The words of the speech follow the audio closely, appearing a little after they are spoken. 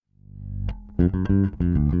What's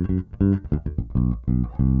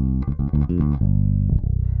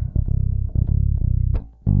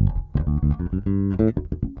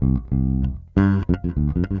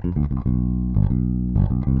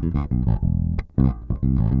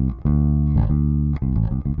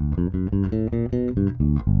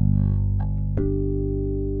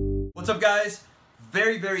up, guys?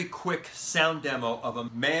 Very quick sound demo of a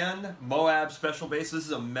Manne Moab Special Bass. This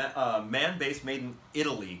is a Manne bass made in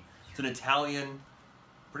Italy. It's an Italian,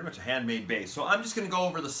 pretty much a handmade bass. So I'm just going to go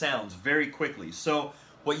over the sounds very quickly. So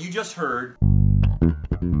what you just heard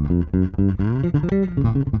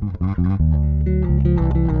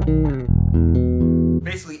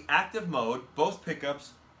basically active mode, both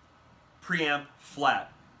pickups, preamp,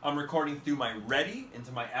 flat. I'm recording through my REDDI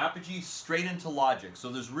into my Apogee straight into Logic. So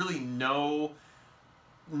there's really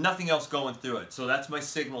nothing else going through it. So that's my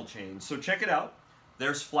signal chain. So check it out.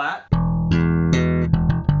 There's flat.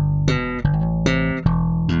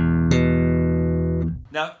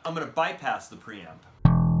 Now I'm going to bypass the preamp.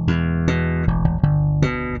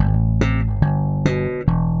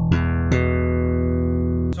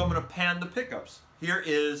 So I'm going to pan the pickups. Here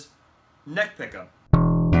is neck pickup.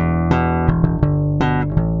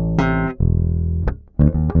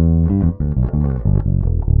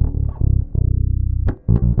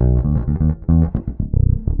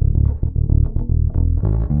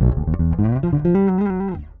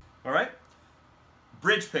 All right,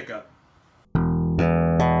 bridge pickup.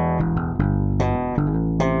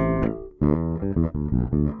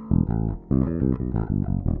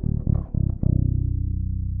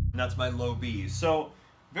 And that's my low B. So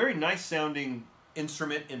very nice sounding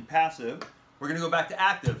instrument in passive. We're gonna go back to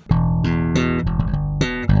active.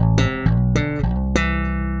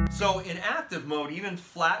 So in active mode, even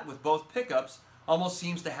flat with both pickups almost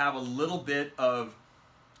seems to have a little bit of,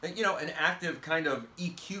 you know, an active kind of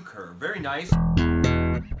EQ curve. Very nice.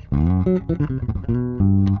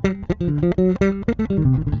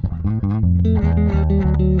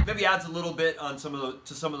 Maybe adds a little bit on some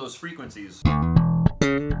of those frequencies.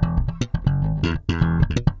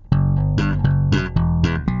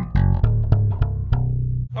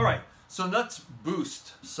 All right, so let's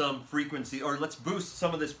boost some frequency, or let's boost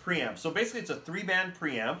some of this preamp. So basically it's a 3-band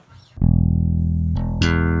preamp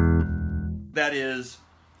that is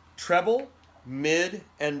treble, mid,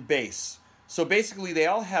 and bass. So basically they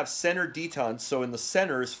all have center detents, so in the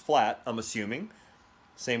center is flat, I'm assuming.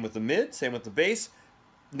 Same with the mid, same with the bass.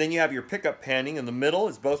 Then you have your pickup panning in the middle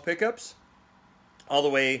is both pickups. All the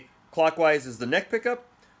way clockwise is the neck pickup,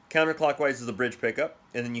 counterclockwise is the bridge pickup,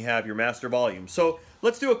 and then you have your master volume. So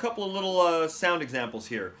let's do a couple of little sound examples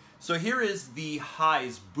here. So here is the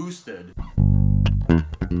highs boosted.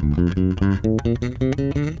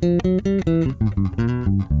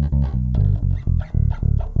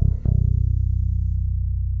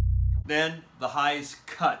 Then the highs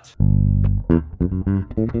cut.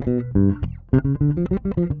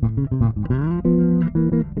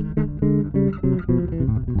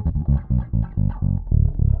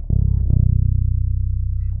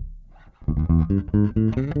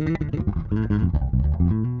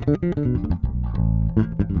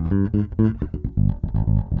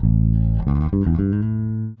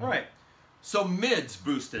 All right, so mids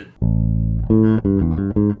boosted.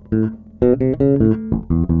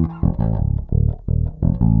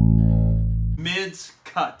 Mids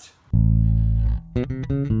cut.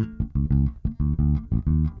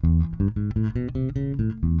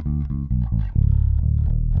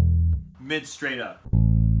 Mid straight up.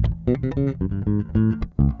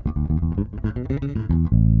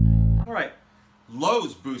 All right,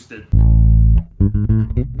 lows boosted.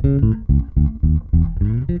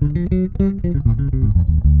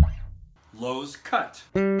 Lows cut.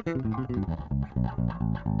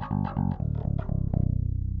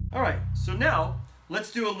 All right, so now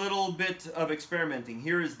let's do a little bit of experimenting.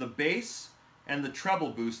 Here is the bass and the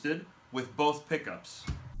treble boosted with both pickups.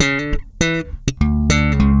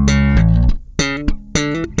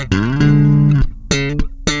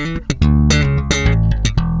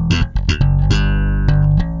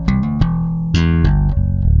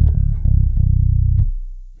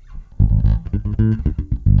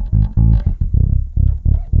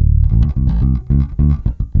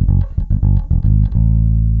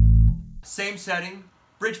 Same setting,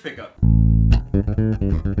 bridge pickup.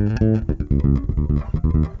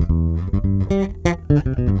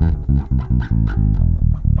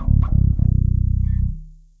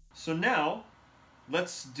 So now,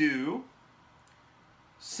 let's do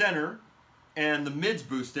center and the mids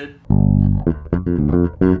boosted.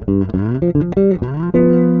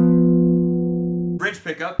 Bridge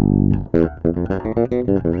pickup.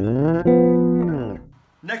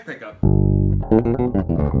 neck pickup.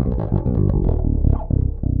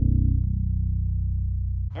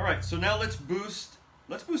 All right, so now let's boost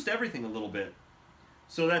everything a little bit.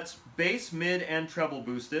 So that's bass, mid, and treble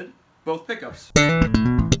boosted, both pickups.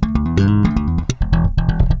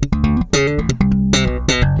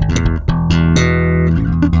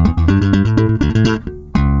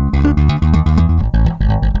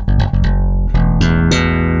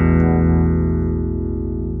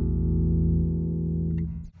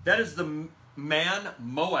 That is the Manne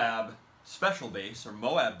Moab Special Bass, or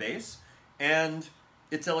Moab bass, and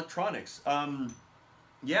it's electronics.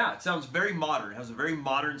 Yeah, it sounds very modern. It has a very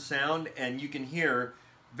modern sound, and you can hear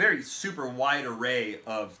very super wide array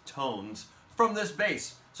of tones from this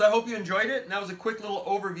bass. So I hope you enjoyed it, and that was a quick little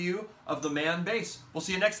overview of the Manne bass. We'll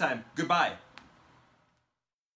see you next time. Goodbye.